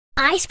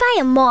I spy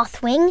a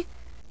moth wing,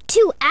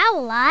 two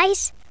owl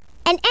eyes,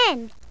 an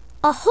N,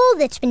 a hole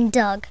that's been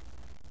dug,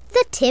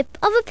 the tip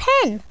of a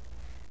pen,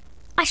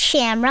 a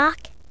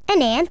shamrock,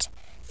 an ant,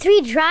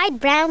 three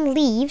dried brown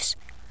leaves,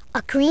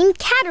 a green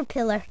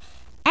caterpillar,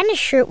 and a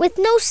shirt with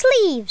no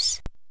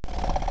sleeves.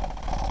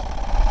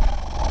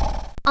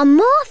 A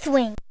moth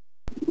wing,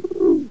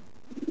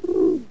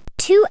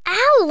 two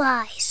owl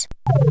eyes,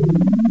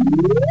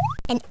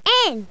 an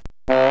N,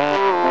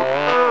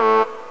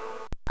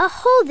 a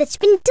hole that's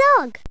been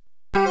dug,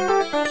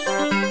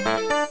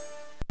 the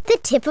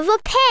tip of a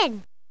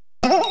pen,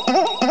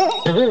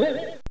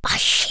 a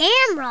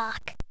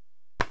shamrock,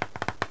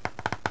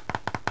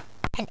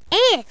 an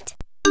ant,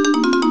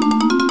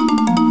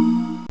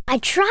 a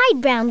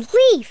dried brown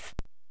leaf,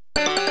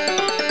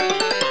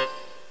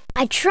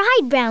 a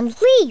dried brown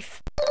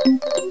leaf,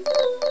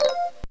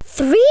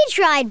 three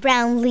dried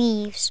brown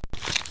leaves,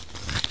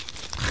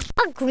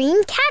 a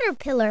green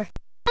caterpillar,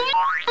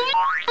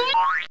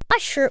 a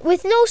shirt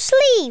with no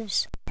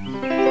sleeves.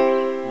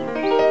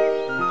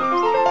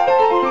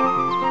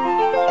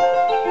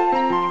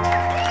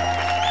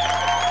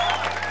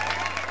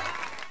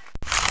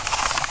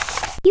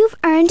 You've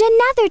earned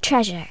another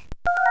treasure.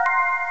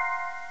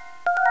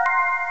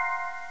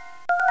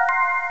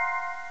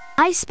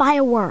 I spy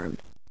a worm,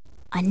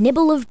 a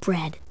nibble of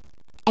bread,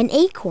 an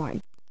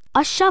acorn,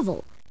 a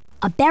shovel,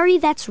 a berry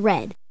that's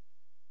red,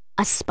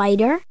 a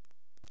spider,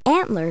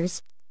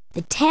 antlers,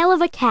 the tail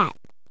of a cat,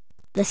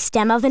 the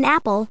stem of an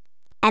apple,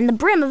 and the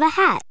brim of a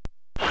hat.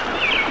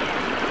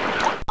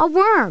 A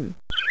worm,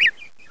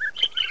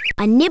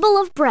 a nibble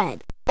of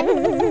bread,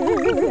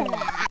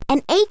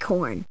 an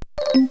acorn,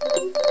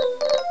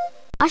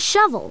 a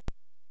shovel,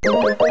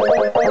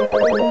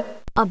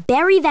 a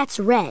berry that's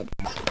red,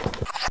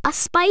 a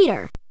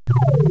spider,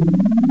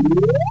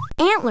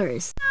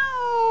 antlers,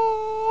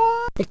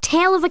 the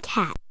tail of a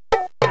cat,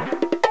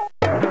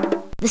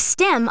 the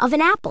stem of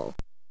an apple,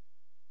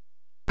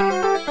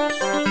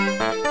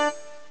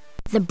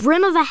 the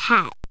brim of a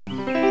hat.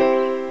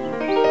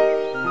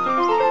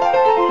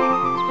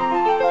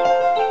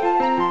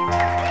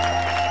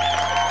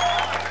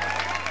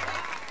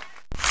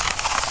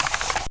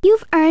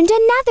 You've earned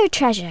another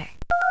treasure.